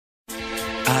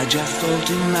I just thought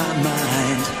in my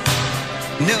mind,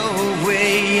 no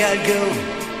way I'd go,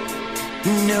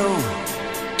 no,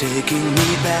 taking me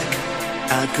back,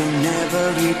 I could never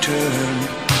return.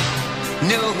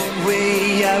 No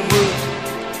way I would,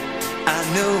 I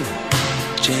know,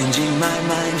 changing my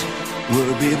mind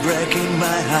will be breaking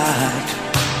my heart.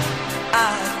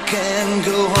 I can't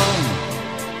go home,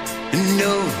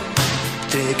 no,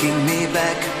 taking me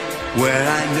back where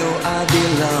I know I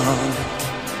belong.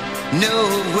 No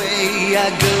way I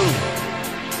go,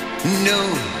 no.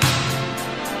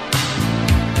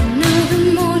 Another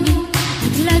morning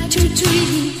I'd like to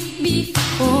dream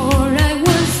before I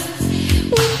was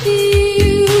with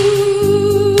you.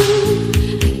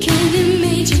 I can't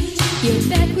imagine you're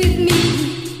back with me,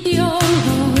 you're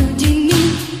holding me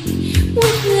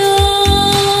with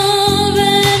love,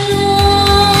 and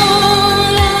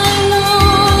all I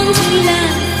want to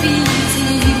laugh is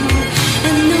you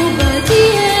and nobody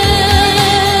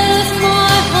else.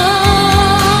 My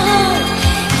heart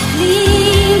is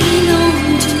leaning on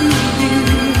to you,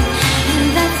 and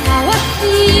that's how I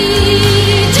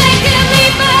feel. Taking me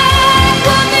back,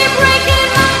 want me breaking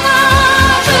my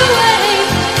heart away,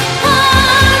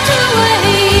 heart away.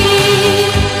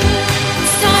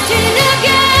 Starting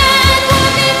again,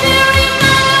 want me tearing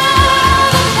my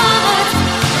love apart.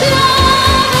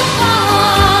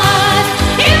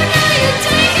 You know you're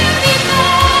taking me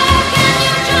back, and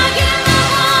you're dragging my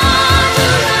heart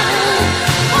around,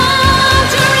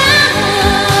 heart around.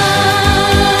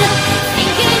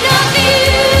 Thinking of you,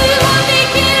 want me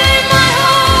killing my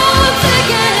hopes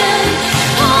again,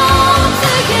 hopes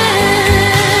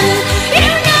again. You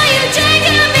know you're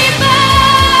taking me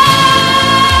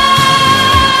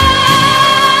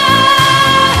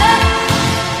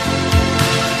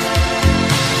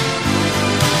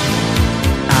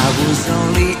I was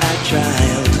only a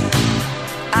child,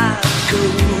 I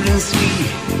couldn't see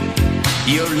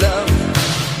your love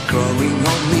growing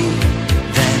on me.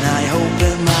 Then I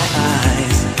opened my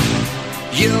eyes,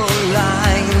 you're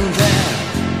lying there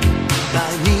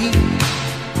by me.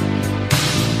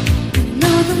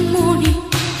 Another morning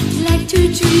I'd like to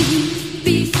dream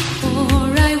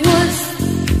before I was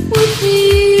with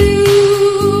you.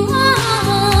 I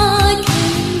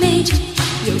can imagine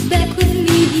you're back with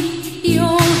me,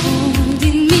 you're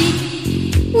holding me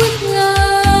with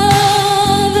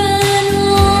love, and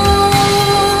all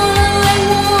I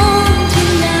want in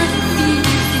life is you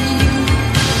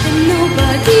and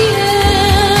nobody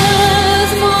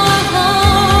else. My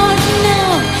heart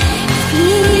now is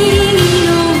leaning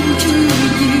on to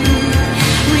you.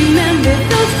 Remember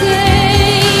those days.